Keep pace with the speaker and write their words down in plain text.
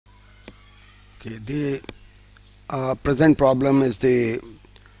Okay, the present problem is the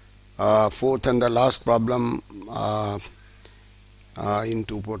fourth and the last problem in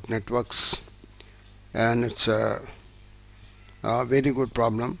two-port networks, and it's a very good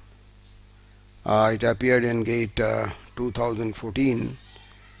problem. It appeared in GATE 2014,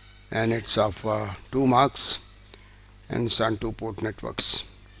 and it's of 2 marks, and it's on two-port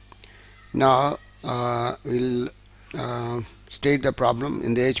networks. Now we'll state the problem.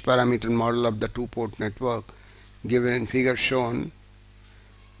 In the h-parameter model of the two-port network given in figure shown,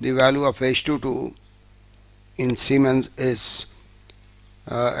 the value of H22 in Siemens is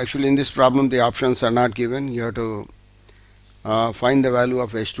actually in this problem the options are not given. You have to find the value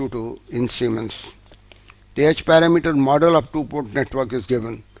of H22 in Siemens. The h-parameter model of two-port network is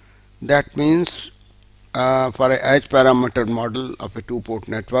given. That means for a h-parameter model of a two-port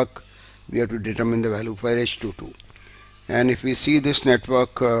network, we have to determine the value for H22. And if we see this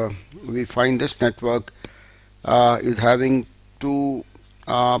network, we find this network is having two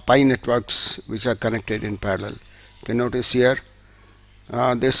pi networks which are connected in parallel. You can notice here,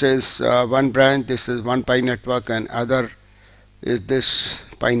 this is one branch, this is one pi network, and other is this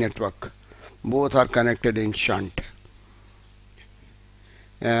pi network. Both are connected in shunt.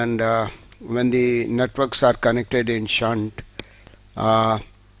 And when the networks are connected in shunt, and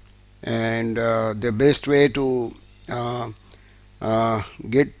the best way to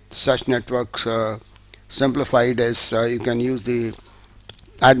get such networks simplified is you can use the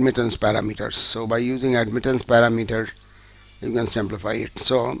admittance parameters. So by using admittance parameter, you can simplify it.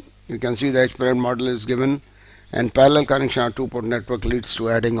 So you can see the h-parameter model is given, and parallel connection of two-port network leads to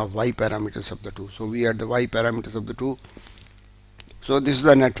adding of y parameters of the two. So we add the y parameters of the two. So this is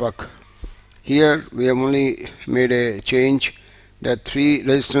the network. Here we have only made a change that 3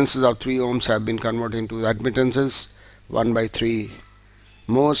 resistances of 3 ohms have been converted into admittances 1/3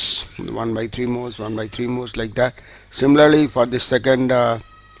 mhos, 1/3 mhos, 1/3 mhos, like that. Similarly for the second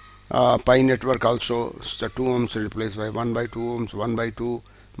pi network also, the 2 ohms replaced by 1/2 ohms, 1/2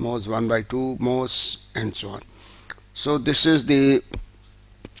 mhos, 1/2 mhos, and so on. So this is the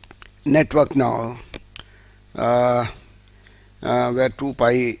network now where 2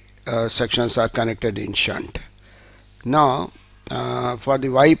 pi sections are connected in shunt. Now for the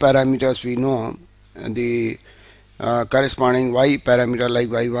y parameters, we know the corresponding y parameter like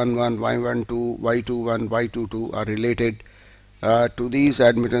y11, y12, y21, y22 are related to these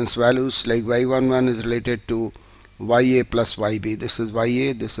admittance values. Like y11 is related to ya plus yb. This is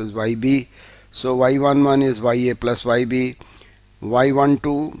ya, this is yb. So y11 is ya plus yb.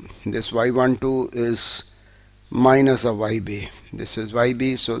 y12, this y12 is minus of yb. This is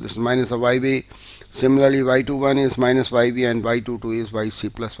yb, so this is minus of yb. Similarly, y21 is minus yb, and y22 is yc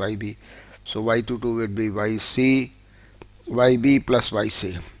plus yb. So y22 would be yc, yb plus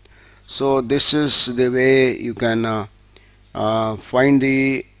yc. So this is the way you can find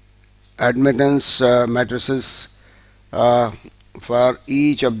the admittance matrices for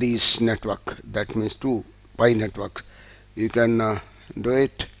each of these network. That means 2 pi networks. You can do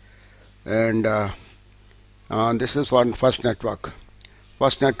it, and this is for first network.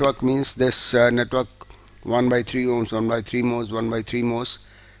 First network means this network 1/3 ohms, 1/3 mhos, 1/3 mhos.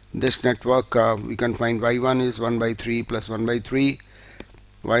 This network we can find y1 is 1/3 plus 1/3,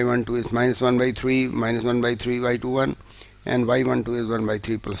 y12 is minus 1/3, minus 1/3 y21, and y12 is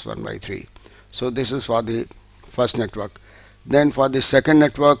 1/3 plus 1/3. So this is for the first network. Then for the second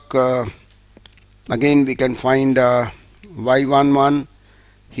network, again we can find y11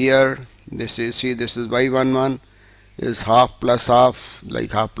 here. This is, see, this is y11 is half plus half,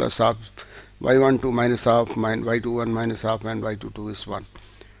 like half plus half, y12 minus half, y21 minus half, and y22 is 1.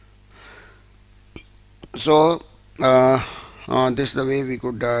 So this is the way we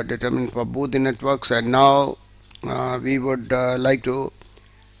could determine for both the networks. And now we would like to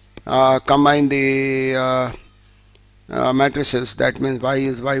combine the matrices. That means y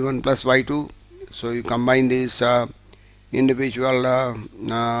is y1 plus y2. So you combine these individual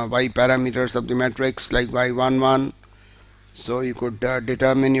y parameters of the matrix like y11. So you could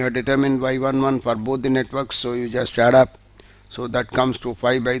determine, you have determined y11 for both the networks, so you just add up. So that comes to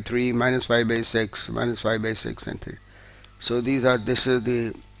 5/3 minus 5/6 minus 5/6 and 3. So these are, this is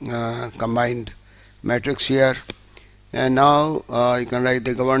the combined matrix here. And now you can write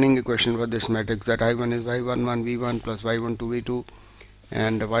the governing equation for this matrix, that I1 is y11 v1 plus y12 v2,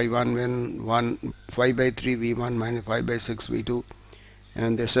 and y1 5/3 v1 minus 5/6 v2.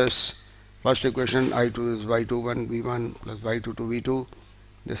 And this is first equation, I2 is y21 v1 plus y22 v2.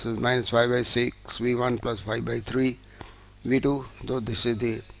 This is minus 5/6 v1 plus 5/3 v2. So this is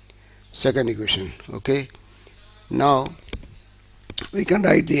the second equation. Okay, now we can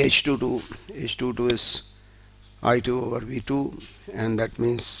write the H22. H22 is I2 over V2, and that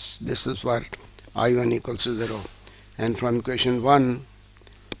means this is what I1 equals to 0. And from equation 1,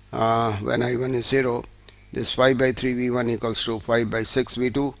 when I1 is 0, this 5 by 3 V1 equals to 5 by 6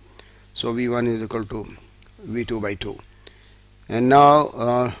 V2. So V1 is equal to V2 by 2. And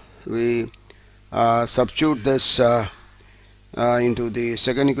now we substitute this into the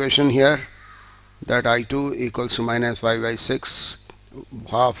second equation here, that I2 equals to minus 5 by 6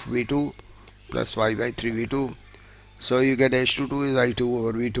 half V2 plus 5 by 3 V2. So you get H22 is I2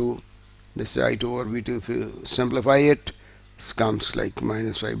 over V2. This is I2 over V2. If you simplify it, this comes like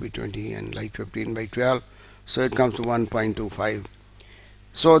minus 5 by 20 and like 15 by 12. So it comes to 1.25.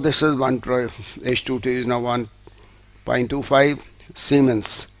 So this is H22 is now 1.25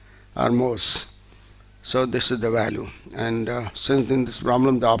 Siemens or Mohs. So this is the value. And since in this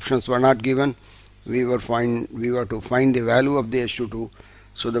problem the options were not given, we were to find the value of the H22.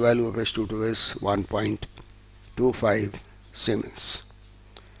 So the value of H22 is 1.25 Siemens.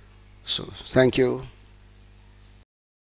 So thank you.